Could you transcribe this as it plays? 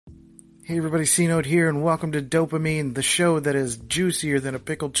Hey everybody, C-Note here, and welcome to Dopamine, the show that is juicier than a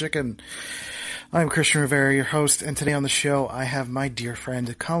pickled chicken. I'm Christian Rivera, your host, and today on the show I have my dear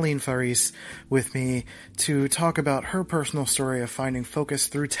friend Colleen Faris with me to talk about her personal story of finding focus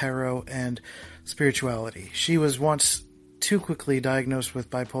through tarot and spirituality. She was once too quickly diagnosed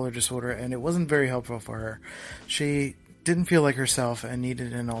with bipolar disorder, and it wasn't very helpful for her. She didn't feel like herself and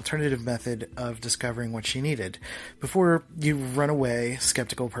needed an alternative method of discovering what she needed. Before you run away,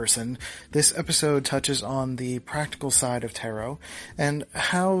 skeptical person, this episode touches on the practical side of tarot and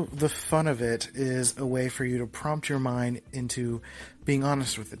how the fun of it is a way for you to prompt your mind into being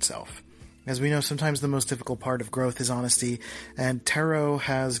honest with itself. As we know, sometimes the most difficult part of growth is honesty, and tarot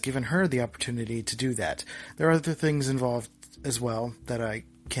has given her the opportunity to do that. There are other things involved as well that I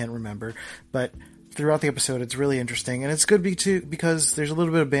can't remember, but throughout the episode, it's really interesting, and it's good because there's a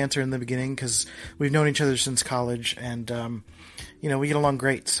little bit of banter in the beginning because we've known each other since college, and we get along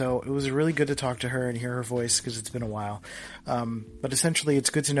great. So it was really good to talk to her and hear her voice because it's been a while. But essentially, it's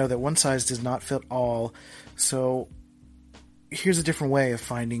good to know that one size does not fit all. So here's a different way of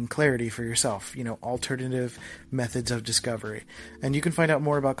finding clarity for yourself, alternative methods of discovery. And you can find out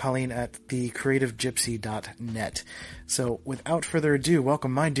more about Colleen at thecreativegypsy.net. So without further ado,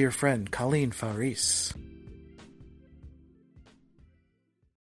 welcome my dear friend, Colleen Faris.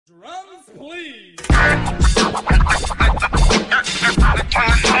 Drums, please.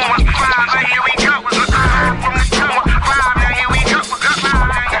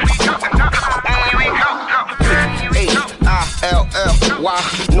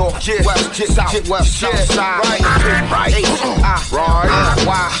 L-L-Y, north, west, south, west, side, right, yeah,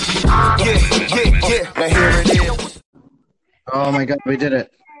 now here it is. Oh my god, we did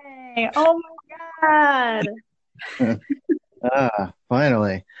it. Hey, oh my god.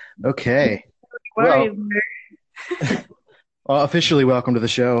 Finally. Okay. Well, officially welcome to the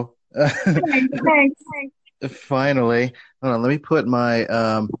show. thanks. Finally. Hold on, let me put my,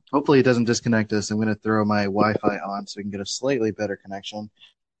 hopefully it doesn't disconnect us. I'm going to throw my Wi-Fi on so we can get a slightly better connection.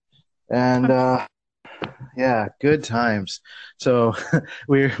 And, yeah, good times. So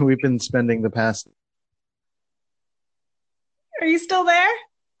we've been spending the past... Are you still there?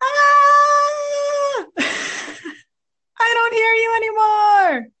 Ah! I don't hear you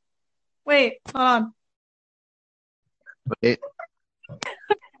anymore. Wait, hold on. Wait.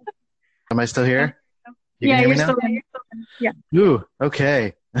 Am I still here? You're still there. Yeah. Ooh,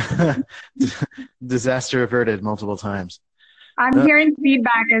 okay. Disaster averted multiple times. I'm hearing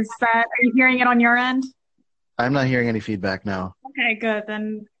feedback. Are you hearing it on your end? I'm not hearing any feedback now. Okay, good.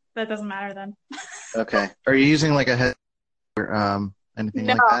 Then that doesn't matter then. Okay. Are you using like a head or anything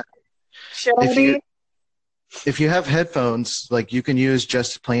like that? If you have headphones, like you can use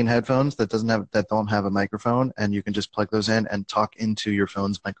just plain headphones that don't have a microphone, and you can just plug those in and talk into your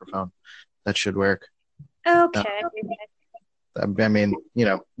phone's microphone. That should work. Okay. I mean,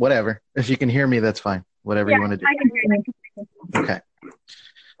 whatever. If you can hear me, that's fine. Whatever you want to do. I can hear you. Okay.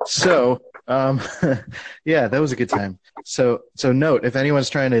 So, yeah, that was a good time. So note, if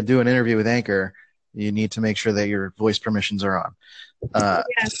anyone's trying to do an interview with Anchor, you need to make sure that your voice permissions are on.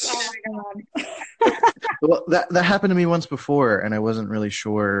 Yes. Oh my god. Well, that happened to me once before, and I wasn't really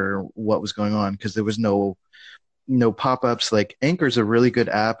sure what was going on because there was no pop-ups. Like Anchor's a really good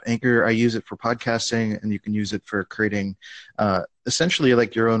app. Anchor, I use it for podcasting, and you can use it for creating essentially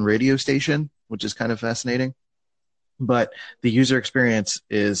like your own radio station, which is kind of fascinating. But the user experience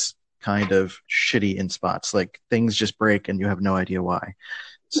is kind of shitty in spots. Like things just break and you have no idea why.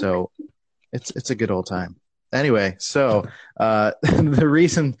 So it's a good old time. Anyway, so the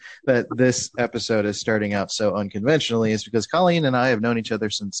reason that this episode is starting out so unconventionally is because Colleen and I have known each other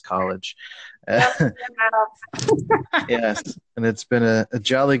since college. Yes, and it's been a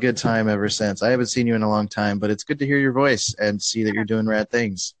jolly good time ever since. I haven't seen you in a long time, but it's good to hear your voice and see that you're doing rad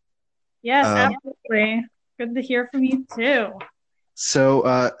things. Yes, absolutely. Good to hear from you too.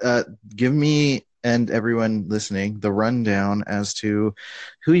 So give me and everyone listening the rundown as to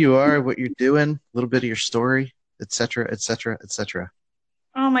who you are, what you're doing, a little bit of your story, etc., etc., etc.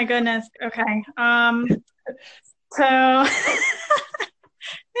 Oh my goodness. Okay. So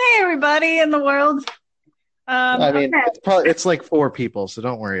hey everybody in the world. I mean, okay. it's like 4 people, so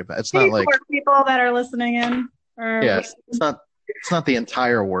don't worry about it. It's not Maybe like 4 people that are listening in. Yes, it's not the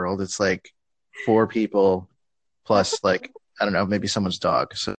entire world. It's like 4 people plus like I don't know, maybe someone's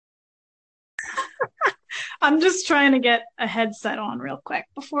dog. So I'm just trying to get a headset on real quick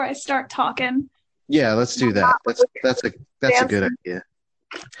before I start talking. Yeah, let's do that. That's a good idea.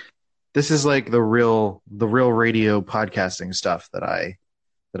 This is like the real radio podcasting stuff that I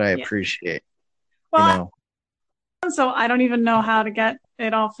appreciate. Well, so I don't even know how to get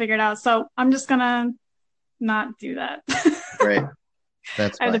it all figured out. So I'm just gonna not do that. Right.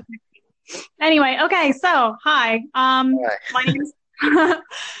 That's I have fine. to- Anyway, okay, so hi. My name's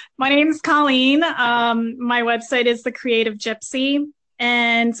my name is Colleen. My website is The Creative Gypsy.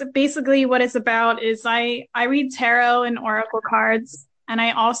 And basically what it's about is I read tarot and oracle cards, and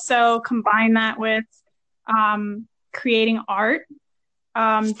I also combine that with creating art.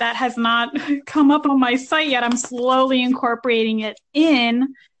 That has not come up on my site yet. I'm slowly incorporating it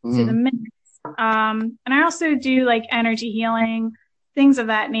in to the mix. And I also do like energy healing, things of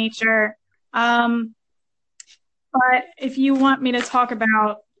that nature. But if you want me to talk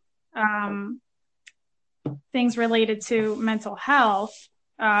about things related to mental health,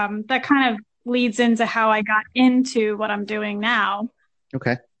 that kind of leads into how I got into what I'm doing now.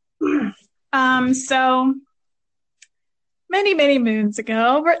 Okay. So many, many moons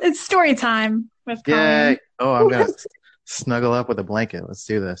ago, it's story time with Colleen. Yay. Oh, I'm going to snuggle up with a blanket. Let's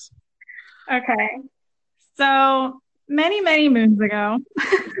do this. Okay. So many, many moons ago,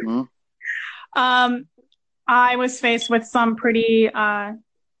 I was faced with some pretty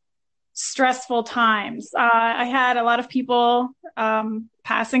stressful times. I had a lot of people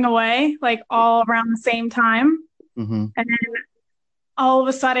passing away, like all around the same time. And then all of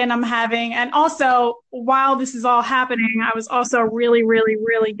a sudden I'm having, and also while this is all happening, I was also really, really,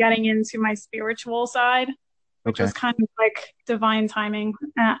 really getting into my spiritual side, which was kind of like divine timing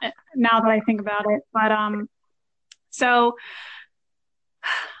now that I think about it. But so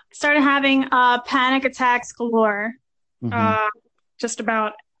started having panic attacks galore, just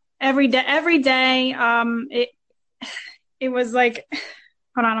about every day. It was like,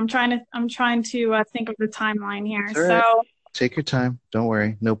 hold on, I'm trying to think of the timeline here. All right. So take your time. Don't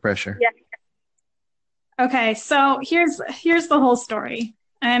worry. No pressure. Yeah. Okay. So here's the whole story,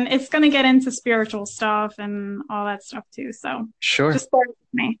 and it's going to get into spiritual stuff and all that stuff too. So sure. Just bear with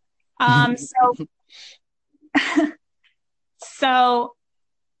me. So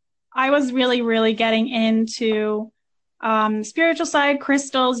I was really, really getting into spiritual side,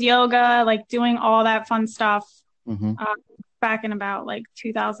 crystals, yoga, like doing all that fun stuff back in about like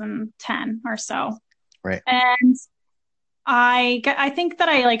 2010 or so. Right. And I think that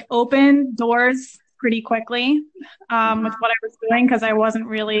I like opened doors pretty quickly with what I was doing, because I wasn't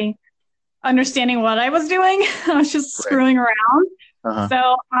really understanding what I was doing. I was just screwing around.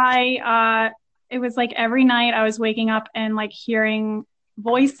 So it was like every night I was waking up and like hearing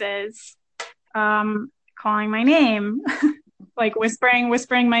voices calling my name, like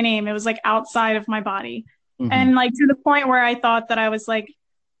whispering my name. It was like outside of my body. And like to the point where I thought that I was like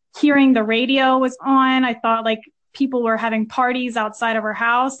hearing the radio was on. I thought like people were having parties outside of our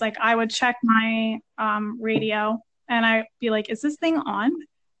house. Like I would check my radio and I'd be like, is this thing on?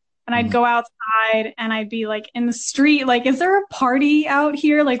 And I'd go outside and I'd be like in the street, like, is there a party out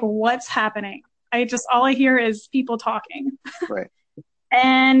here? Like, what's happening? All I hear is people talking. Right.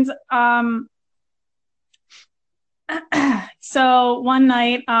 And so one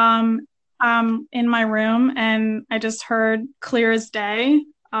night I'm in my room and I just heard clear as day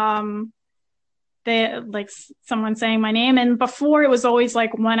they like someone saying my name. And before, it was always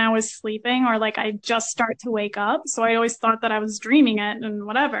like when I was sleeping or like I just start to wake up, so I always thought that I was dreaming it and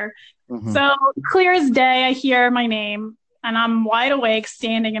whatever. So clear as day I hear my name and I'm wide awake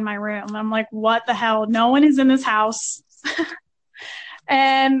standing in my room. I'm like, what the hell? No one is in this house.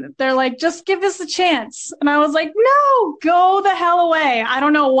 And they're like, just give us a chance. And I was like, no, go the hell away. I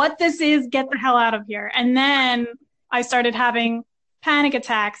don't know what this is. Get the hell out of here. And then I started having panic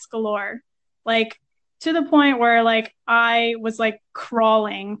attacks galore, like to the point where like I was like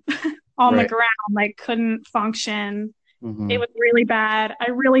crawling on the ground, like couldn't function. It was really bad.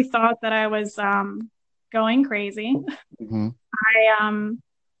 I really thought that I was going crazy. I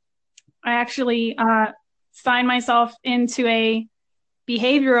actually signed myself into a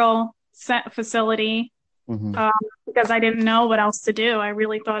behavioral facility because I didn't know what else to do. I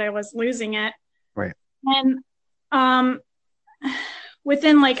really thought I was losing it. Right. And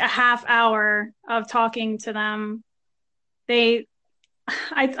within like a half hour of talking to them, I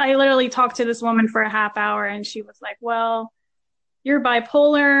literally talked to this woman for a half hour and she was like, well, you're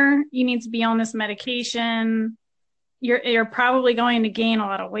bipolar. You need to be on this medication. You're probably going to gain a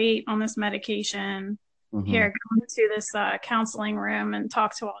lot of weight on this medication. Here, go into this counseling room and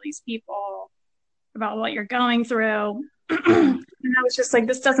talk to all these people about what you're going through. And I was just like,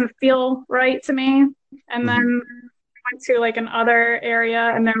 this doesn't feel right to me. And then I went to like another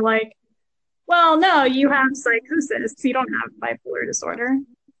area and they're like, well, no, you have psychosis. You don't have bipolar disorder.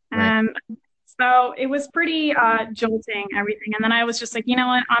 And so it was pretty jolting, everything. And then I was just like, you know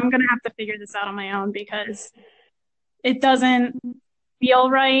what? I'm going to have to figure this out on my own because it doesn't feel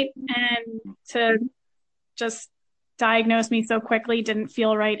right, and to just diagnose me so quickly didn't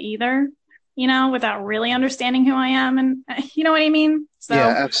feel right either, without really understanding who I am, and you know what I mean?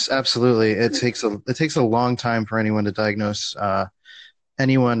 Yeah, So absolutely. It takes a long time for anyone to diagnose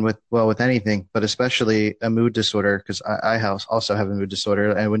anyone with anything, but especially a mood disorder, because also have a mood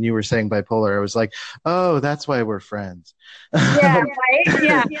disorder. And when you were saying bipolar, I was like, oh, that's why we're friends. yeah, right.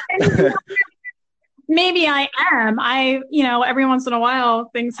 Yeah. And maybe I am. Every once in a while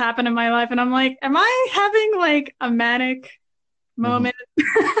things happen in my life and I'm like, am I having like a manic moment?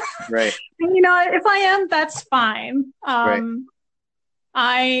 Right. And, if I am, that's fine. Right.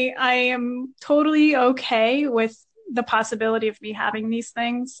 I am totally okay with the possibility of me having these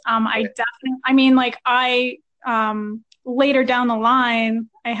things. I definitely, later down the line,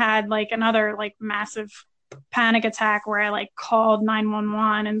 I had like another like massive panic attack where I like called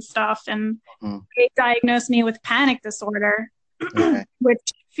 911 and stuff, and they diagnosed me with panic disorder, which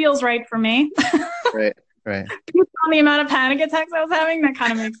feels right for me. Right. On the amount of panic attacks I was having, that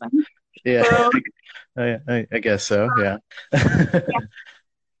kind of makes sense. Yeah. So, I guess so. Yeah. Yeah.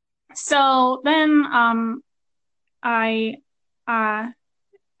 So then, I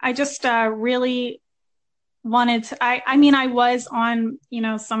just really wanted to. I was on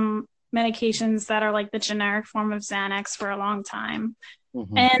some medications that are like the generic form of Xanax for a long time,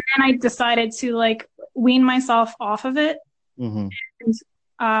 and then I decided to like wean myself off of it and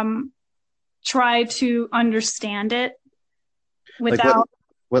try to understand it without. Like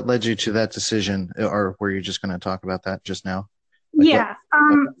what led you to that decision, or were you just going to talk about that just now? Yeah.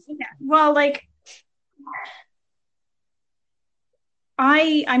 Well, like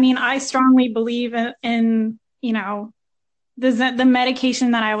I strongly believe in the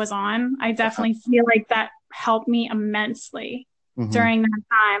medication that I was on. I definitely feel like that helped me immensely during that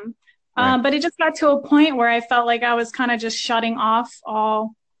time. Right. But it just got to a point where I felt like I was kind of just shutting off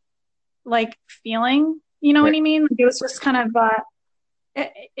all like feeling, what I mean? Like, it was just kind of,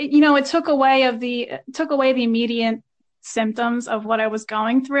 it took away the immediate symptoms of what I was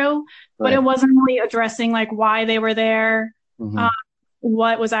going through, but it wasn't really addressing like why they were there,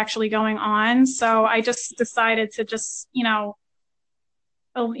 what was actually going on. So I just decided to just,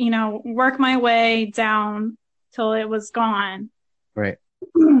 work my way down till it was gone. Right.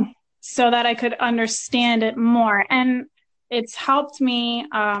 So that I could understand it more. And it's helped me.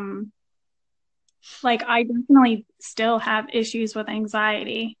 Like I definitely still have issues with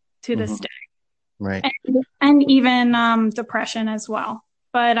anxiety to this day. Right. And even depression as well.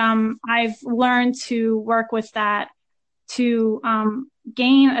 But I've learned to work with that to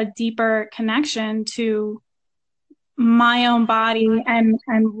gain a deeper connection to my own body and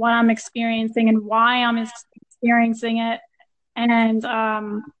what I'm experiencing and why I'm experiencing it. And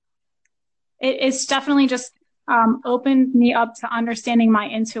it's definitely just opened me up to understanding my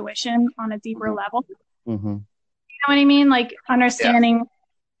intuition on a deeper level. You know what I mean? Like understanding,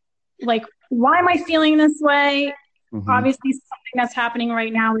 like, why am I feeling this way? Obviously, something that's happening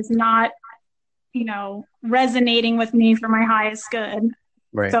right now is not, resonating with me for my highest good.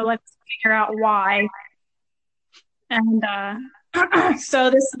 Right. So let's figure out why. And so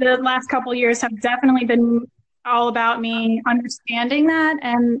the last couple of years have definitely been all about me understanding that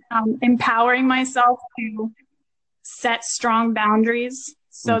and empowering myself to set strong boundaries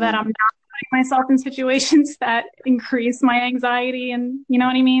so that I'm not putting myself in situations that increase my anxiety. And you know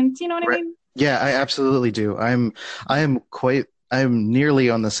what I mean? Do you know what I mean? Yeah, I absolutely do. I'm nearly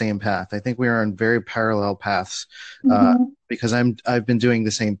on the same path. I think we are on very parallel paths because I've been doing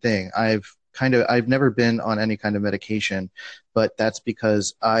the same thing. I've never been on any kind of medication, but that's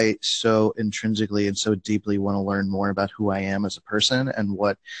because I so intrinsically and so deeply want to learn more about who I am as a person and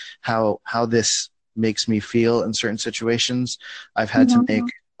how this makes me feel in certain situations. I've had to make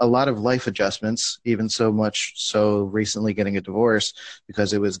a lot of life adjustments, even so much so recently getting a divorce,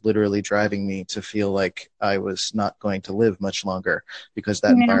 because it was literally driving me to feel like I was not going to live much longer because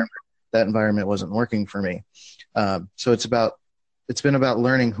that environment wasn't working for me. So it's been about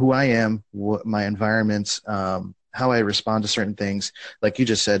learning who I am, what my environment, how I respond to certain things, like you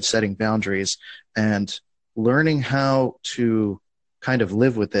just said, setting boundaries and learning how to kind of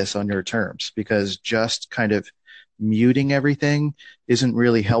live with this on your terms, because just kind of muting everything isn't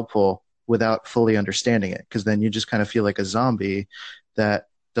really helpful without fully understanding it, because then you just kind of feel like a zombie that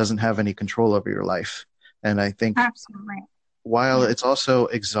doesn't have any control over your life. And I think while it's also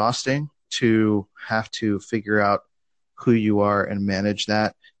exhausting to have to figure out who you are and manage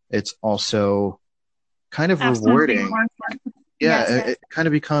that, it's also kind of rewarding. It kind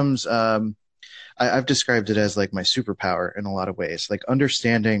of becomes I've described it as like my superpower in a lot of ways, like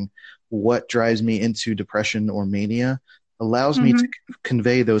understanding what drives me into depression or mania allows me to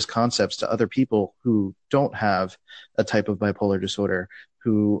convey those concepts to other people who don't have a type of bipolar disorder,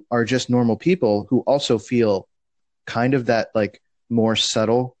 who are just normal people who also feel kind of that like more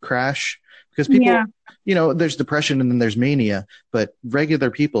subtle crash. Because people, there's depression and then there's mania, but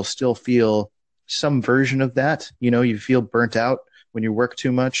regular people still feel some version of that. You feel burnt out when you work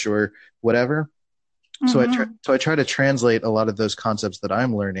too much or whatever. So I try to translate a lot of those concepts that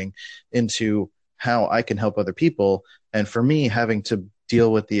I'm learning into how I can help other people. And for me, having to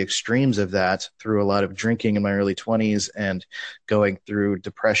deal with the extremes of that through a lot of drinking in my early 20s and going through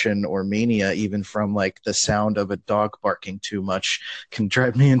depression or mania, even from like the sound of a dog barking too much can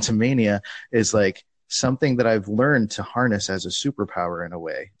drive me into mania, is like something that I've learned to harness as a superpower in a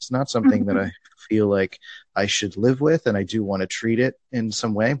way. It's not something that I feel like I should live with, and I do want to treat it in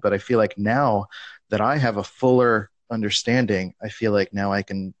some way, but I feel like now that I have a fuller understanding, I feel like now I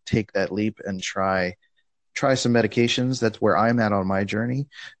can take that leap and try some medications. That's where I'm at on my journey.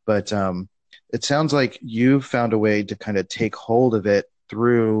 But it sounds like you've found a way to kind of take hold of it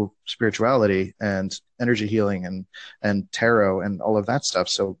through spirituality and energy healing and tarot and all of that stuff.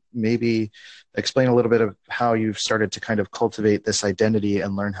 So maybe explain a little bit of how you've started to kind of cultivate this identity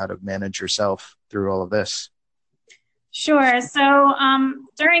and learn how to manage yourself through all of this. Sure. So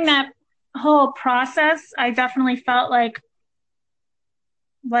during that whole process, I definitely felt like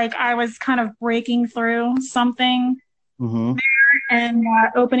I was kind of breaking through something there and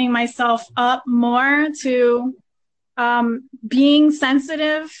opening myself up more to being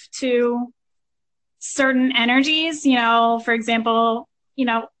sensitive to certain energies. For example,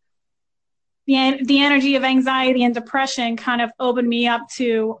 the energy of anxiety and depression kind of opened me up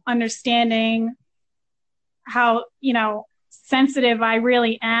to understanding how, sensitive I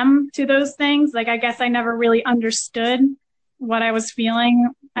really am to those things. Like, I guess I never really understood what I was feeling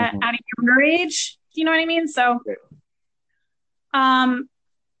at a younger age. Do you know what I mean?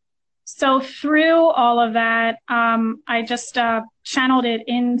 So through all of that, I just channeled it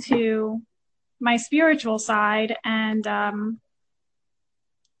into my spiritual side and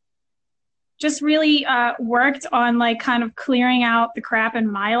just really worked on like kind of clearing out the crap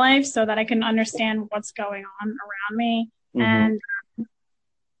in my life so that I can understand what's going on around me. And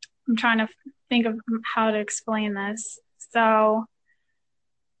I'm trying to think of how to explain this. So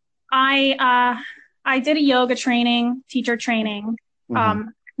I did a yoga teacher training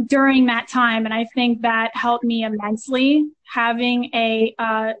during that time. And I think that helped me immensely, having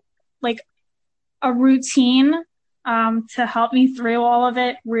a routine to help me through all of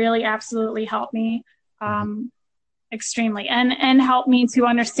it really absolutely helped me extremely and helped me to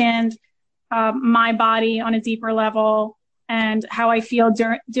understand my body on a deeper level and how I feel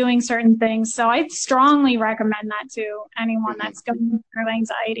doing certain things. So I strongly recommend that to anyone that's going through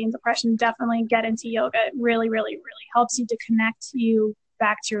anxiety and depression. Definitely get into yoga. It really, really, really helps you to connect you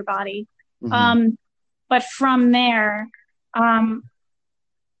back to your body. But from there,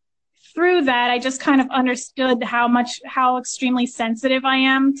 through that, I just kind of understood how extremely sensitive I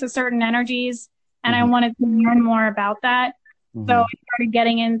am to certain energies. And I wanted to learn more about that. So I started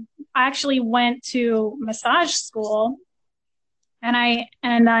getting in. I actually went to massage school and I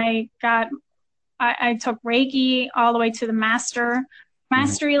took Reiki all the way to the mastery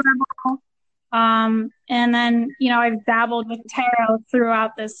level. And then, I've dabbled with tarot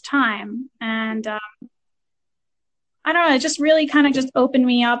throughout this time. And I don't know, it just really kind of just opened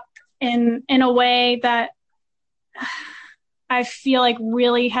me up in a way that I feel like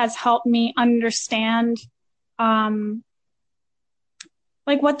really has helped me understand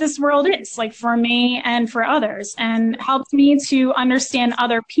like what this world is like for me and for others, and helped me to understand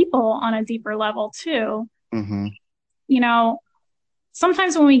other people on a deeper level too.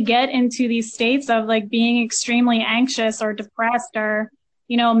 Sometimes when we get into these states of like being extremely anxious or depressed or,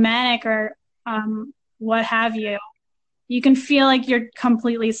 manic or what have you, you can feel like you're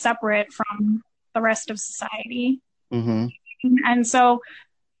completely separate from the rest of society. And so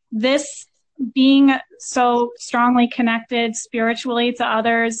this being so strongly connected spiritually to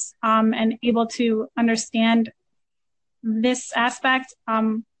others and able to understand this aspect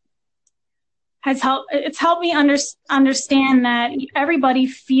it's helped me understand that everybody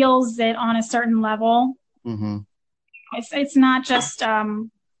feels it on a certain level. It's not just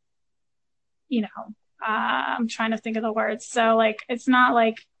I'm trying to think of the words. So like it's not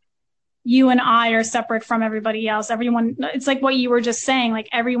like you and I are separate from everybody else. It's like what you were just saying, like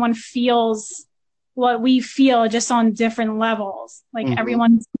everyone feels what we feel just on different levels. Like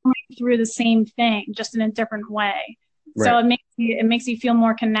everyone's going through the same thing, just in a different way. Right. So it makes you feel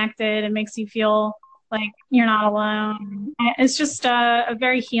more connected. It makes you feel like you're not alone. It's just a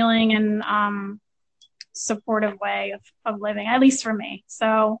very healing and supportive way of living, at least for me.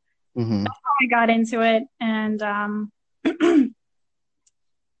 So Mm-hmm. that's how I got into it. And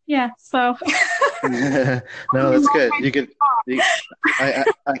yeah, so No, that's good. I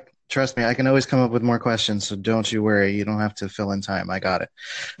trust me, I can always come up with more questions, so don't you worry. You don't have to fill in time. I got it.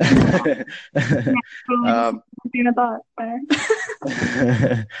 thought there.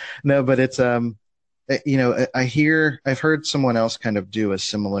 No, but it's I've heard someone else kind of do a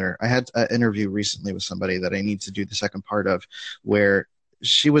similar. I had an interview recently with somebody that I need to do the second part of, where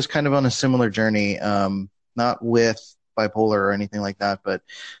she was kind of on a similar journey, not with bipolar or anything like that, but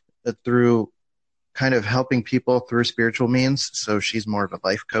through kind of helping people through spiritual means. So she's more of a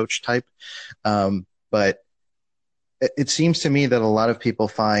life coach type. But it seems to me that a lot of people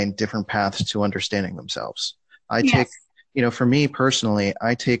find different paths to understanding themselves. For me personally,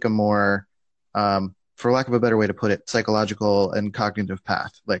 I take a more, for lack of a better way to put it, psychological and cognitive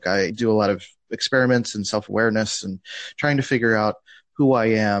path. Like I do a lot of experiments and self-awareness and trying to figure out who I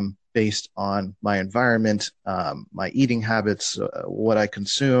am based on my environment, my eating habits, what I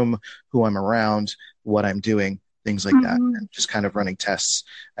consume, who I'm around, what I'm doing, things like that, and just kind of running tests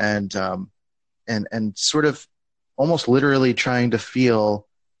and sort of almost literally trying to feel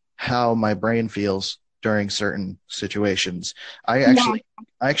how my brain feels during certain situations. I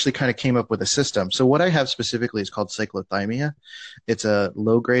actually kind of came up with a system. So what I have specifically is called cyclothymia. It's a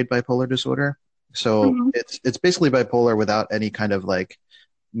low grade bipolar disorder. So it's basically bipolar without any kind of like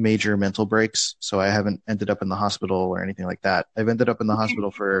major mental breaks. So I haven't ended up in the hospital or anything like that. I've ended up in the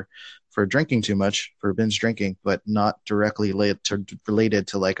hospital for drinking too much, for binge drinking, but not directly related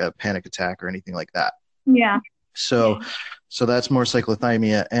to like a panic attack or anything like that. Yeah. So that's more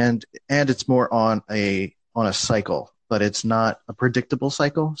cyclothymia, and it's more on a cycle, but it's not a predictable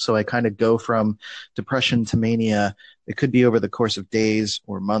cycle. So I kind of go from depression to mania. It could be over the course of days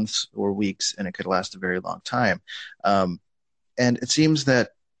or months or weeks, and it could last a very long time. And it seems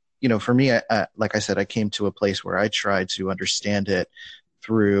that, for me, like I said, I came to a place where I tried to understand it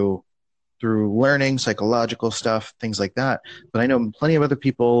through learning psychological stuff, things like that. But I know plenty of other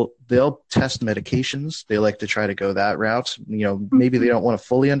people, they'll test medications. They like to try to go that route. Maybe they don't want to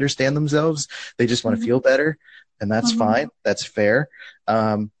fully understand themselves. They just want to feel better. And that's fine. That's fair.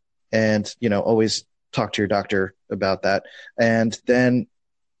 And always talk to your doctor about that. And then,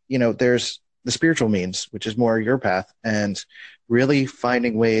 there's the spiritual means, which is more your path, and really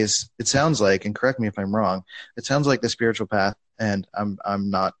finding ways. It sounds like, and correct me if I'm wrong, it sounds like the spiritual path, and I'm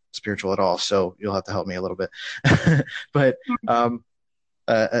not spiritual at all, so you'll have to help me a little bit. But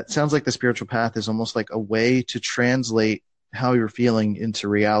it sounds like the spiritual path is almost like a way to translate how you're feeling into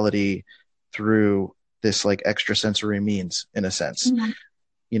reality through this like extrasensory means, in a sense.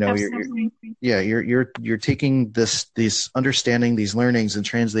 You're taking this understanding, these learnings, and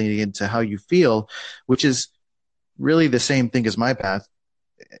translating it into how you feel, which is really the same thing as my path,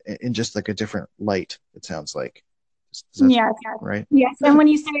 in just like a different light, it sounds like. Yes. Right. Yes. And when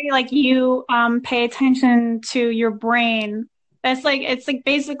you say like you pay attention to your brain, it's like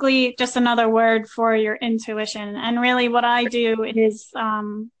basically just another word for your intuition. And really what I do is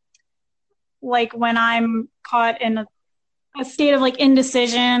like when I'm caught in a state of like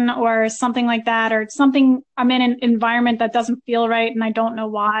indecision or something like that, or something, I'm in an environment that doesn't feel right and I don't know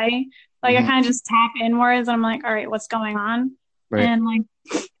why, like I kind of just tap inwards and I'm like, all right, what's going on? Right. And like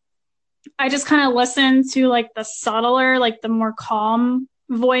I just kind of listen to like the subtler, like the more calm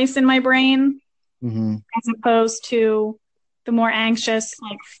voice in my brain, as opposed to the more anxious,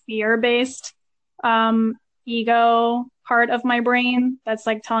 like fear-based ego part of my brain that's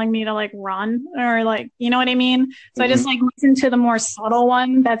like telling me to like run, or like, you know what I mean? So I just like listen to the more subtle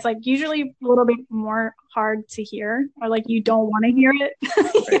one that's like usually a little bit more hard to hear, or like you don't want to hear it.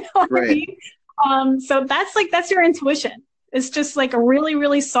 You know what I mean? So that's your intuition. It's just like a really,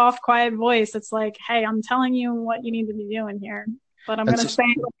 really soft, quiet voice. It's like, hey, I'm telling you what you need to be doing here, but I'm going to say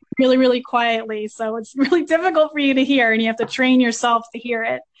it really, really quietly. So it's really difficult for you to hear, and you have to train yourself to hear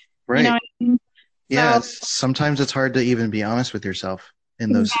it. Right. You know what I mean? Yeah. Sometimes it's hard to even be honest with yourself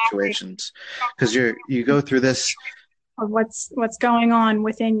in those situations, because you go through this. Of what's going on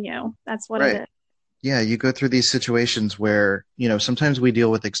within you. That's what it is. Yeah, you go through these situations where, sometimes we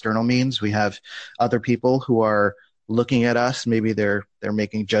deal with external means. We have other people who are looking at us. Maybe they're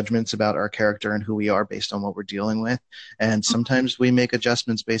making judgments about our character and who we are based on what we're dealing with. And sometimes we make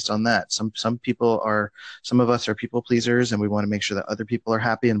adjustments based on that. Some of us are people pleasers, and we want to make sure that other people are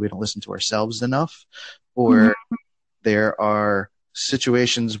happy, and we don't listen to ourselves enough. Or there are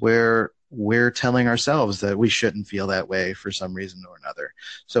situations where we're telling ourselves that we shouldn't feel that way for some reason or another.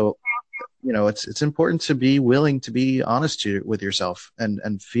 So it's important to be willing to be honest with yourself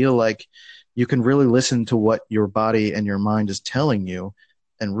and feel like you can really listen to what your body and your mind is telling you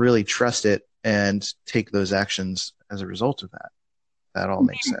and really trust it and take those actions as a result of that. That all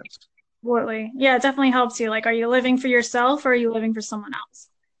makes sense. Absolutely. Yeah, it definitely helps you. Like, are you living for yourself or are you living for someone else?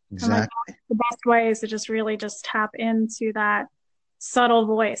 Exactly. And like, the best way is to just really just tap into that subtle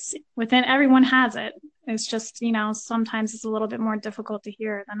voice within. Everyone has it. It's just, sometimes it's a little bit more difficult to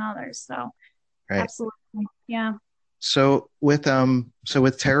hear than others. So right. Absolutely. Yeah. So with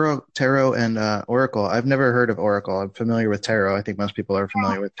tarot and Oracle, I've never heard of Oracle. I'm familiar with tarot. I think most people are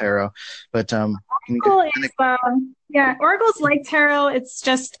familiar with tarot, but Oracle's like tarot. It's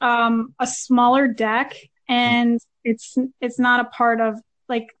just a smaller deck, and it's not a part of,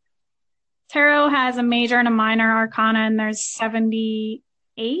 like, tarot has a major and a minor arcana, and there's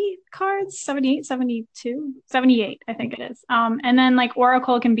 78 cards, 78, 72, 78, I think it is. And then like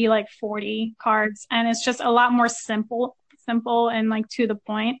Oracle can be like 40 cards, and it's just a lot more simple and like to the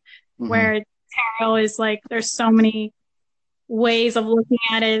point, where tarot is like, there's so many ways of looking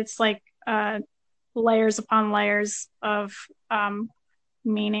at it. It's like layers upon layers of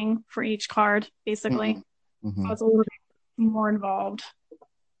meaning for each card, basically. So it's a little bit more involved.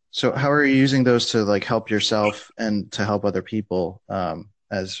 So how are you using those to like help yourself and to help other people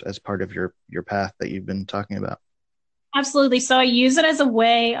as part of your path that you've been talking about? Absolutely. So I use it as a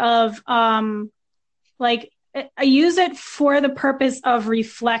way of I use it for the purpose of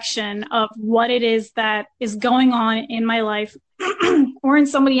reflection of what it is that is going on in my life or in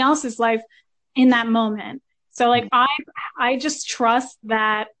somebody else's life in that moment. So like I just trust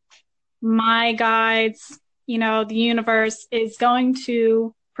that my guides, the universe is going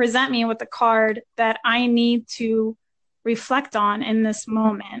to present me with the card that I need to reflect on in this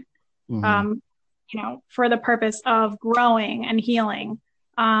moment, for the purpose of growing and healing.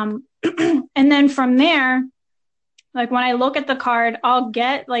 And then from there, like when I look at the card, I'll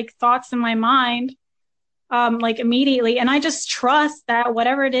get like thoughts in my mind, like immediately. And I just trust that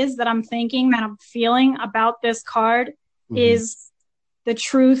whatever it is that I'm thinking, that I'm feeling about this card is the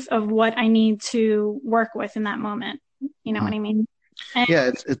truth of what I need to work with in that moment. You know what I mean? And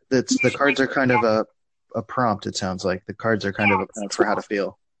it's the cards are kind of a prompt. It sounds like the cards are kind of a prompt for how to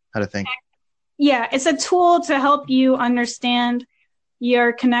feel, how to think. Yeah, it's a tool to help you understand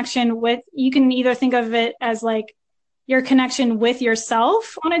your connection with, you can either think of it as like your connection with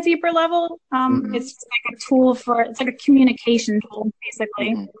yourself on a deeper level. It's like a tool it's like a communication tool,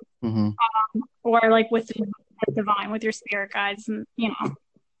 basically. Or like with the divine, with your spirit guides. And,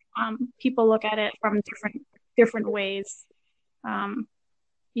 people look at it from different ways.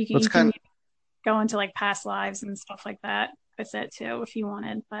 You can go into like past lives and stuff like that with it too, if you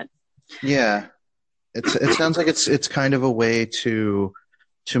wanted, but yeah, it sounds like it's kind of a way to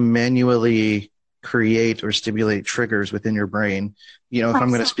manually create or stimulate triggers within your brain. If I'm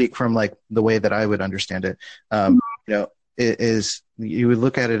going to speak from like the way that I would understand it, it is, you would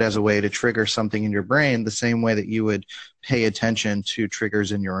look at it as a way to trigger something in your brain the same way that you would pay attention to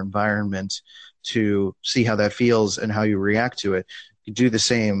triggers in your environment to see how that feels and how you react to it. You do the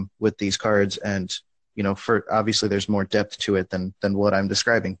same with these cards, and for obviously there's more depth to it than what I'm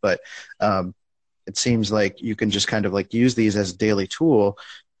describing, but it seems like you can just kind of like use these as a daily tool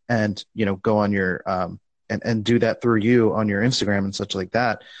and go on your and do that through you on your Instagram and such like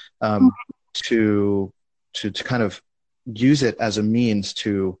that, to kind of use it as a means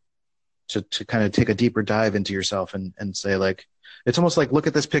to kind of take a deeper dive into yourself and say, like, it's almost like, look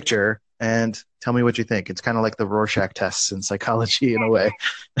at this picture and tell me what you think. It's kind of like the Rorschach tests in psychology in a way.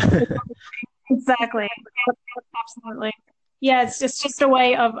 Exactly. Absolutely. Yeah, it's just a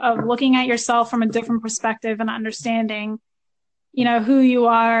way of looking at yourself from a different perspective and understanding, who you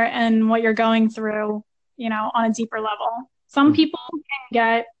are and what you're going through, on a deeper level. Some people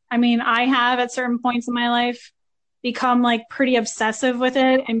can I have at certain points in my life become like pretty obsessive with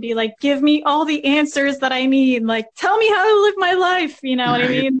it and be like, give me all the answers that I need. Like, tell me how to live my life. You know what I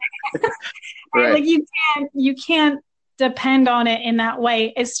mean? Right. Like you can't depend on it in that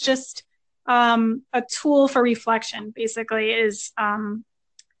way. It's just a tool for reflection, basically, is how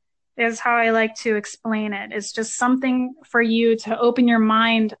I like to explain it. It's just something for you to open your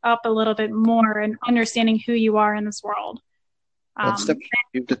mind up a little bit more and understanding who you are in this world. Your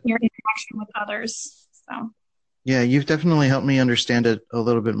interaction with others. So. Yeah, you've definitely helped me understand it a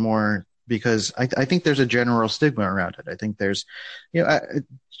little bit more, because I think there's a general stigma around it. I think there's,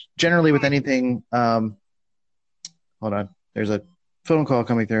 generally with anything, hold on, there's a phone call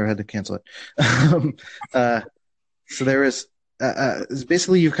coming through. I had to cancel it. So there is,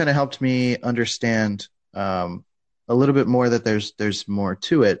 basically you've kind of helped me understand, a a little bit more that there's more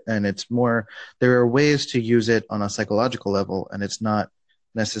to it, and it's more, there are ways to use it on a psychological level, and it's not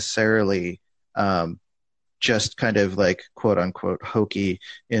necessarily just kind of like quote unquote hokey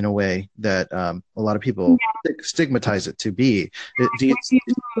in a way that a lot of people stigmatize it to be.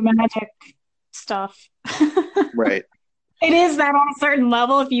 Magic stuff. Right. It is that on a certain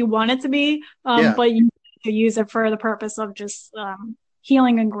level if you want it to be, but you need to use it for the purpose of just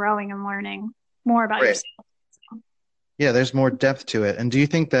healing and growing and learning more about yourself. Yeah, there's more depth to it. And do you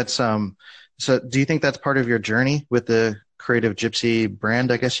think that's do you think that's part of your journey with the Creative Gypsy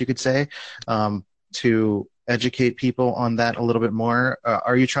brand, I guess you could say, to educate people on that a little bit more?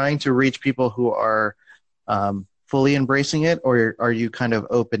 Are you trying to reach people who are fully embracing it, or are you kind of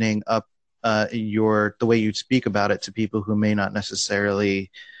opening up the way you speak about it to people who may not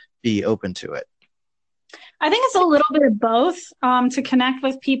necessarily be open to it? I think it's a little bit of both, to connect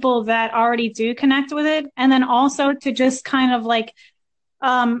with people that already do connect with it, and then also to just kind of like,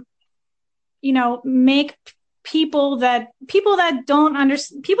 make people that don't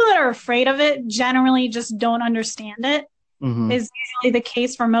understand, people that are afraid of it generally just don't understand it. Is usually the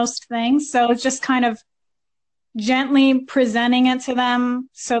case for most things. So it's just kind of gently presenting it to them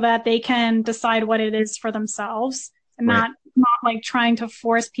so that they can decide what it is for themselves, and not like trying to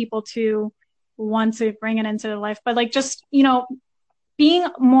force people to want to bring it into their life, but like just, being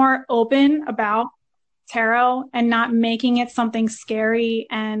more open about tarot and not making it something scary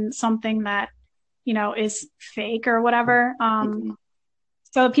and something that, is fake or whatever.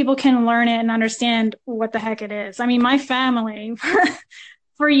 So people can learn it and understand what the heck it is. I mean, my family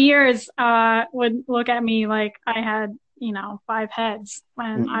for years would look at me like I had, 5 heads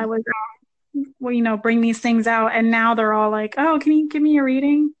when I would, bring these things out. And now they're all like, oh, can you give me a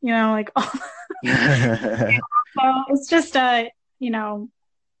reading? So it's just, getting,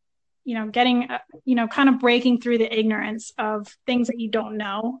 kind of breaking through the ignorance of things that you don't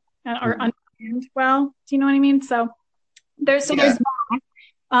know or understand well. Do you know what I mean? So there's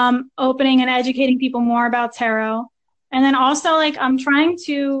opening and educating people more about tarot. And then also, like, I'm trying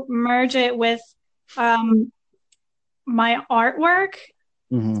to merge it with my artwork.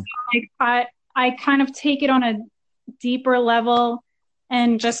 So, like, I kind of take it on a deeper level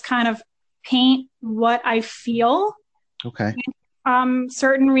and just kind of paint what I feel. Okay.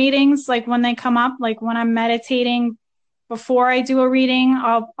 Certain readings, like when they come up, like when I'm meditating before I do a reading,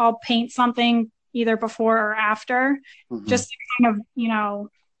 I'll paint something either before or after, just to kind of,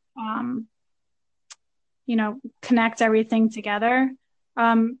 connect everything together.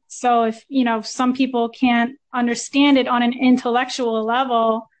 So if, some people can't understand it on an intellectual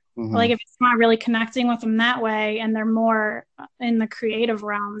level, like if it's not really connecting with them that way and they're more in the creative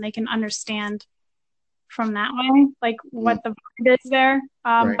realm, they can understand from that way, like what the vibe is there.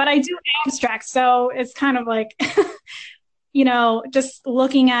 But I do abstract. So it's kind of like, just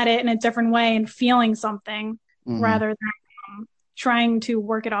looking at it in a different way and feeling something rather than trying to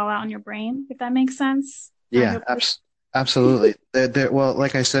work it all out in your brain, if that makes sense. Yeah, absolutely. Well,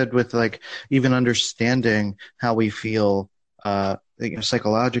 like I said, with like even understanding how we feel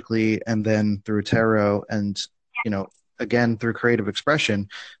psychologically, and then through tarot, and again through creative expression,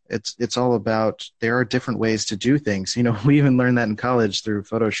 it's all about, there are different ways to do things. We even learned that in college through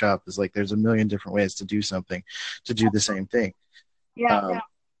Photoshop. Is like there's a million different ways to do something, to do the same thing.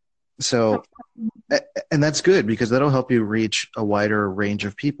 So, and that's good, because that'll help you reach a wider range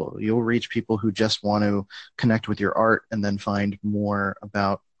of people. You'll reach people who just want to connect with your art and then find more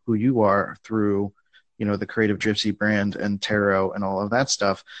about who you are through, the Creative Gypsy brand and tarot and all of that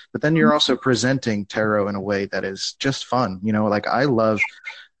stuff. But then you're also presenting tarot in a way that is just fun. Like I love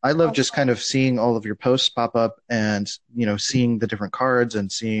just kind of seeing all of your posts pop up and, seeing the different cards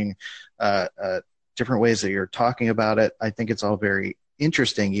and seeing different ways that you're talking about it. I think it's all very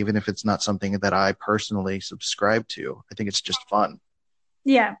interesting, even if it's not something that I personally subscribe to. I think it's just fun.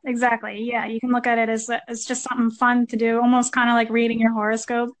 Yeah, exactly. Yeah, you can look at it as just something fun to do, almost kind of like reading your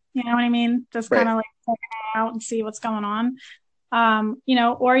horoscope. You know what I mean? Just kind of like check it out and see what's going on. Or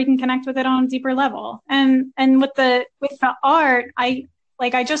you can connect with it on a deeper level. And with the art, I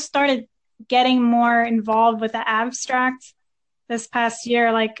just started getting more involved with the abstract this past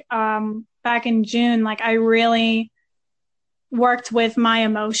year. Like back in June, like I really worked with my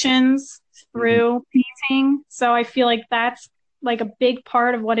emotions through painting. So I feel like that's like a big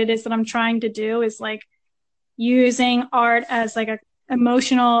part of what it is that I'm trying to do, is like using art as like a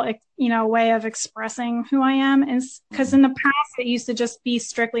emotional, way of expressing who I am. And because in the past it used to just be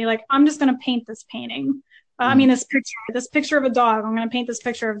strictly like, I'm just going to paint this painting. This picture of a dog. I'm going to paint this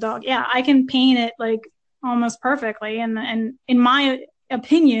picture of a dog. Yeah, I can paint it like almost perfectly. And in my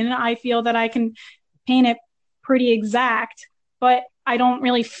opinion, I feel that I can paint it pretty exact, but I don't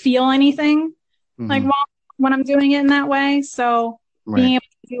really feel anything like when I'm doing it in that way. So being able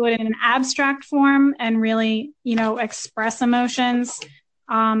to do it in an abstract form and really, express emotions,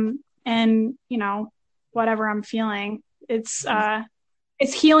 and, whatever I'm feeling, it's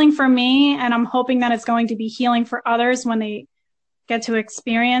healing for me. And I'm hoping that it's going to be healing for others when they get to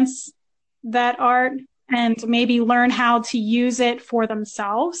experience that art and maybe learn how to use it for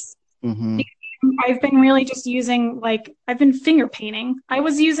themselves. I've been really just using, I've been finger painting. I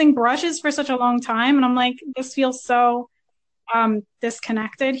was using brushes for such a long time, and I'm like, this feels so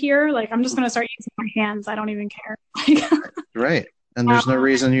disconnected here. Like, I'm just going to start using my hands. I don't even care. Right. And there's no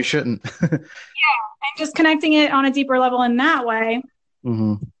reason you shouldn't. Yeah. And just connecting it on a deeper level in that way.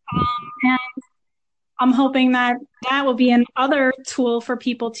 And I'm hoping that will be another tool for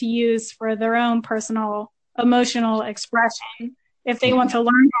people to use for their own personal emotional expression, if they want to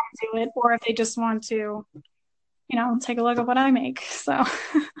learn how to do it, or if they just want to, take a look at what I make. So,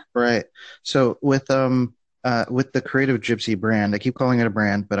 right. So with the Creative Gypsy brand, I keep calling it a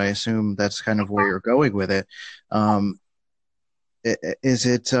brand, but I assume that's kind of where you're going with it. Is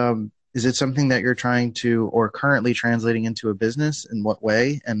it something that you're trying to, or currently translating into a business? In what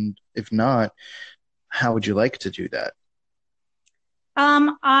way? And if not, how would you like to do that?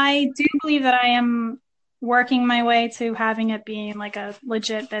 I do believe that I am working my way to having it being like a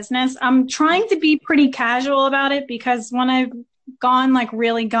legit business. I'm trying to be pretty casual about it, because when I've gone like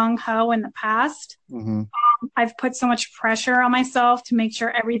really gung-ho in the past, I've put so much pressure on myself to make sure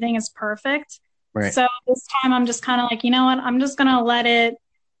everything is perfect. Right. So this time I'm just kind of like, you know what, I'm just going to let it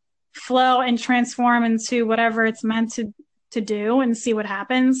flow and transform into whatever it's meant to do, and see what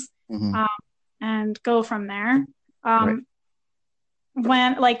happens, and go from there.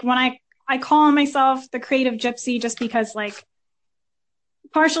 When I call myself the Creative Gypsy just because,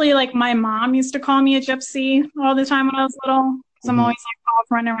 partially, my mom used to call me a gypsy all the time when I was little, because I'm always off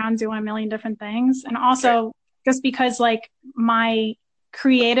running around doing a million different things. And also just because my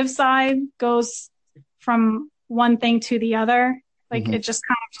creative side goes from one thing to the other. It just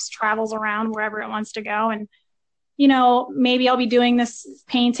kind of just travels around wherever it wants to go. And, maybe I'll be doing this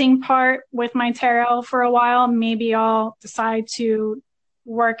painting part with my tarot for a while. Maybe I'll decide to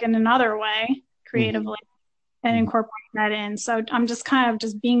work in another way creatively and incorporate that in. So I'm just kind of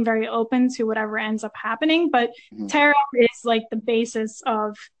just being very open to whatever ends up happening. But tarot is the basis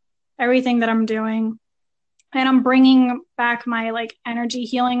of everything that I'm doing. And I'm bringing back my energy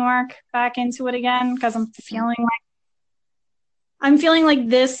healing work back into it again, because I'm feeling like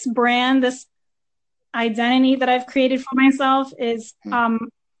this brand, this identity that I've created for myself is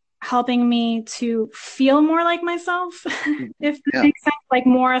helping me to feel more like myself, if that makes sense,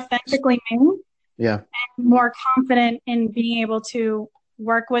 more authentically me. Yeah. And more confident in being able to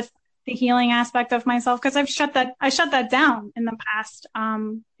work with the healing aspect of myself, because I shut that down in the past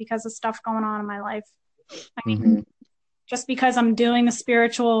because of stuff going on in my life. I mean, just because I'm doing the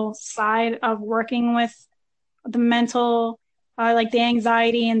spiritual side of working with the mental, the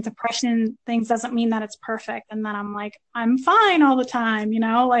anxiety and depression things, doesn't mean that it's perfect. And then I'm fine all the time,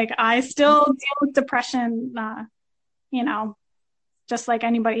 I still deal with depression, just like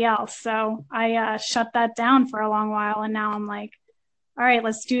anybody else. So I shut that down for a long while. And now I'm all right,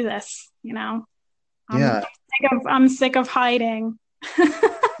 let's do this. I'm sick of hiding.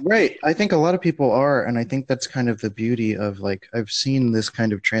 Right. I think a lot of people are. And I think that's kind of the beauty of I've seen this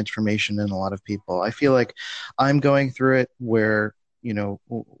kind of transformation in a lot of people. I feel like I'm going through it where,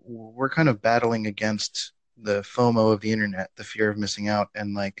 we're kind of battling against the FOMO of the internet, the fear of missing out,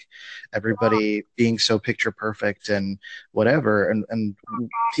 and everybody being so picture perfect and whatever. And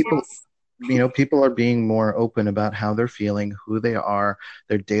people, people are being more open about how they're feeling, who they are,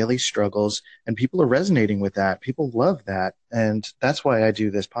 their daily struggles, and people are resonating with that. People love that. And that's why I do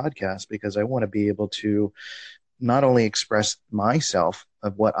this podcast, because I want to be able to not only express myself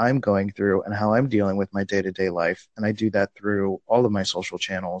of what I'm going through and how I'm dealing with my day-to-day life, and I do that through all of my social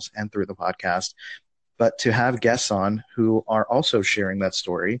channels and through the podcast, but to have guests on who are also sharing that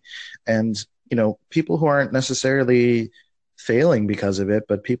story, and, people who aren't necessarily failing because of it,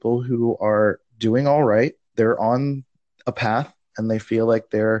 but people who are doing all right. They're on a path and they feel like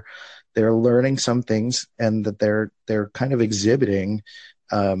they're learning some things, and that they're kind of exhibiting,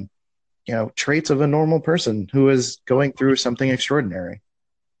 traits of a normal person who is going through something extraordinary.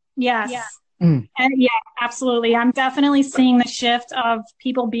 Yes. Yeah. And yeah, absolutely. I'm definitely seeing the shift of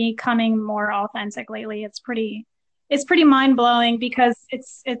people becoming more authentic lately. It's pretty mind blowing, because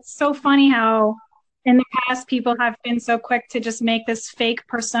it's so funny how in the past people have been so quick to just make this fake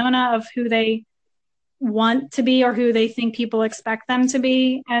persona of who they want to be or who they think people expect them to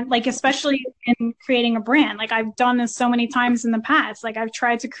be. And like, especially in creating a brand, like I've done this so many times in the past. Like I've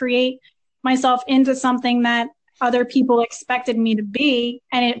tried to create myself into something that other people expected me to be,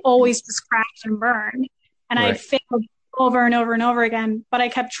 and it always just crashed and burned. And I failed over and over and over again, but I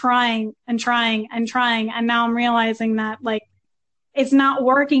kept trying and trying and trying. And now I'm realizing that like, it's not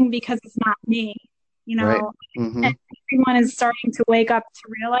working because it's not me, you know. Right. Mm-hmm. And everyone is starting to wake up to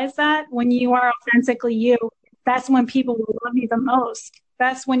realize that when you are authentically you, that's when people will love you the most.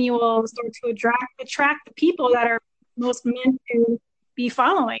 That's when you will start to attract the people that are most meant to be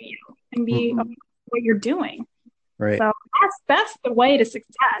following you and be what you're doing. Right. So that's the way to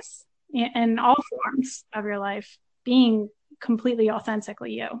success in all forms of your life, being completely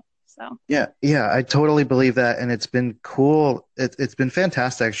authentically you. So yeah, I totally believe that, and it's been cool. It's been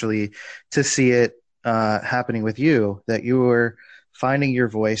fantastic actually to see it happening with you, that you were finding your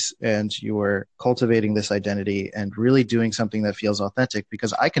voice and you were cultivating this identity and really doing something that feels authentic,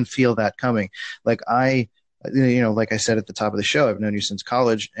 because I can feel that coming. Like like I said at the top of the show, I've known you since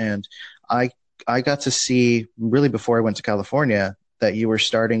college, and I got to see really before I went to California that you were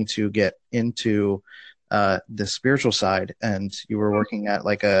starting to get into the spiritual side, and you were working at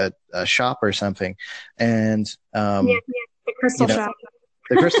like a shop or something. And the crystal shop.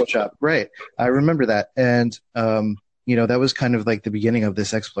 The crystal shop, right. I remember that. And that was kind of like the beginning of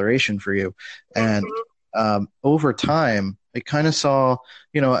this exploration for you. And over time, I kind of saw,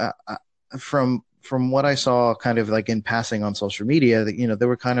 from what I saw kind of like in passing on social media, that, there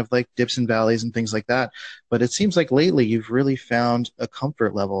were kind of like dips and valleys and things like that. But it seems like lately you've really found a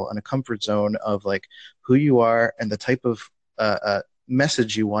comfort level and a comfort zone of like who you are and the type of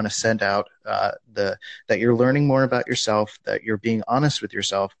message you want to send out, that you're learning more about yourself, that you're being honest with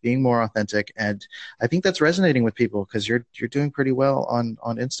yourself, being more authentic. And I think that's resonating with people, because you're doing pretty well on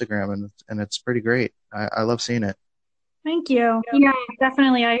Instagram, and it's pretty great. I love seeing it. Thank you. Yeah,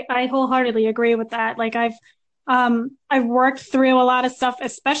 definitely. I wholeheartely agree with that. Like I've worked through a lot of stuff,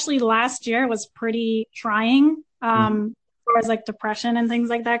 especially last year was pretty trying, as far as like depression and things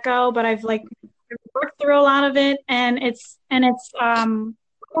like that go. But I've worked through a lot of it, and it's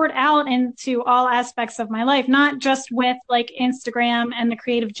poured out into all aspects of my life, not just with like Instagram and the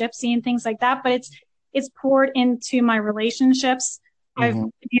Creative Gypsy and things like that, but it's poured into my relationships. I've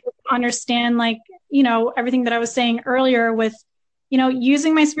been able to understand everything that I was saying earlier with,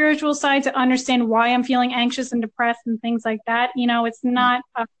 using my spiritual side to understand why I'm feeling anxious and depressed and things like that. It's not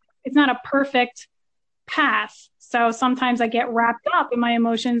a perfect path. So sometimes I get wrapped up in my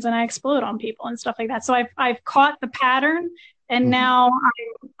emotions and I explode on people and stuff like that. So I've caught the pattern, and now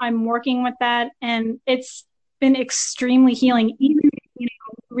I'm working with that, and it's been extremely healing. Even,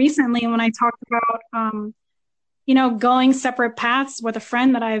 recently when I talked about, going separate paths with a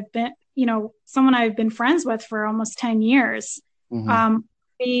friend that I've been, someone I've been friends with for almost 10 years.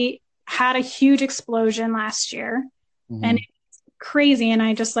 We had a huge explosion last year, and it's crazy. And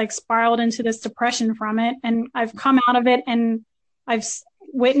I just spiraled into this depression from it. And I've come out of it, and I've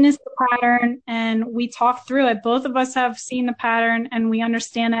witnessed the pattern, and we talked through it. Both of us have seen the pattern, and we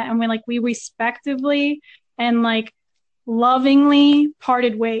understand it. And we respectively and lovingly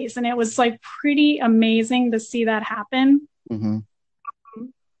parted ways. And it was pretty amazing to see that happen.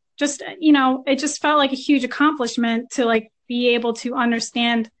 Just, it just felt like a huge accomplishment to be able to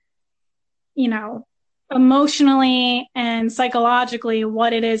understand, emotionally and psychologically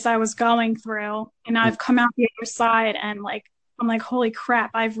what it is I was going through. And I've come out the other side, and I'm holy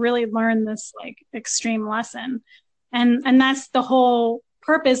crap, I've really learned this extreme lesson. And that's the whole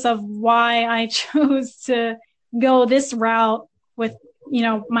purpose of why I chose to go this route with,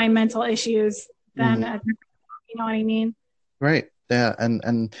 my mental issues than, you know what I mean? Right. Yeah.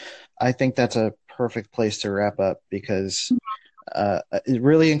 And I think that's a perfect place to wrap up, because it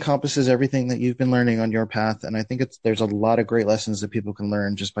really encompasses everything that you've been learning on your path. And I think there's a lot of great lessons that people can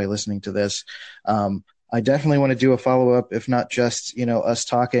learn just by listening to this. I definitely want to do a follow-up, if not just, us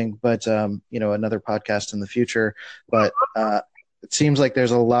talking, but, another podcast in the future. But it seems like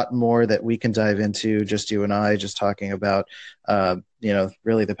there's a lot more that we can dive into, just you and I, just talking about,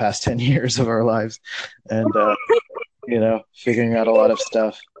 really the past 10 years of our lives, and, figuring out a lot of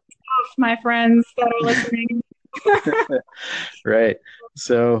stuff. My friends that are listening. Right.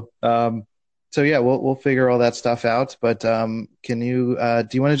 So yeah, we'll figure all that stuff out. But can you, do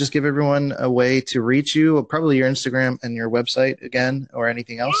you want to just give everyone a way to reach you? Probably your Instagram and your website again, or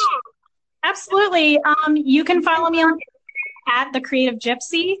anything else? Yeah, absolutely. You can follow me on at The Creative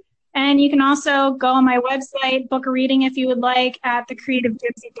Gypsy, and you can also go on my website, book a reading if you would like, at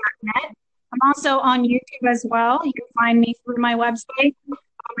thecreativegypsy.net. I'm also on YouTube as well. You can find me through my website.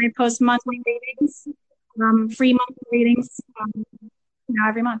 I post monthly readings. free monthly readings,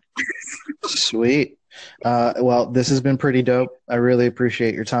 every month. Sweet. Well, this has been pretty dope. I really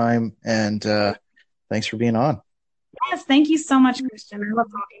appreciate your time, and thanks for being on. Yes, thank you so much, Christian. I love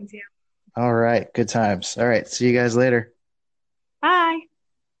talking to you. All right. Good times. All right. See you guys later. Bye.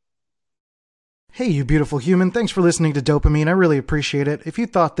 Hey, you beautiful human. Thanks for listening to Dopamine. I really appreciate it. If you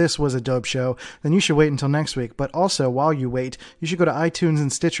thought this was a dope show, then you should wait until next week. But also, while you wait, you should go to iTunes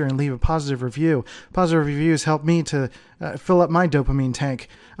and Stitcher and leave a positive review. Positive reviews help me to fill up my dopamine tank.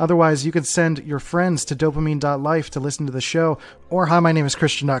 Otherwise, you can send your friends to dopamine.life to listen to the show, or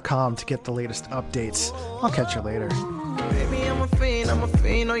HiMyNameIsChristian.com to get the latest updates. I'll catch you later. Baby, I'm a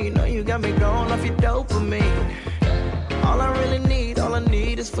fiend, oh, you know you got me going off your dopamine. All I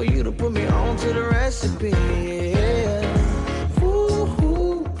need is for you to put me on to the recipe, yeah.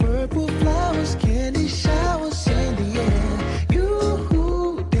 Ooh, purple flowers, candy showers in the air.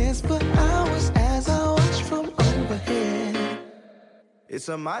 You dance for hours as I watch from overhead. It's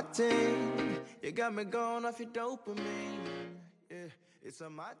a my thing, you got me going off your dopamine, yeah. It's a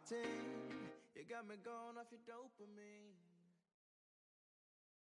my thing, you got me going off your dopamine.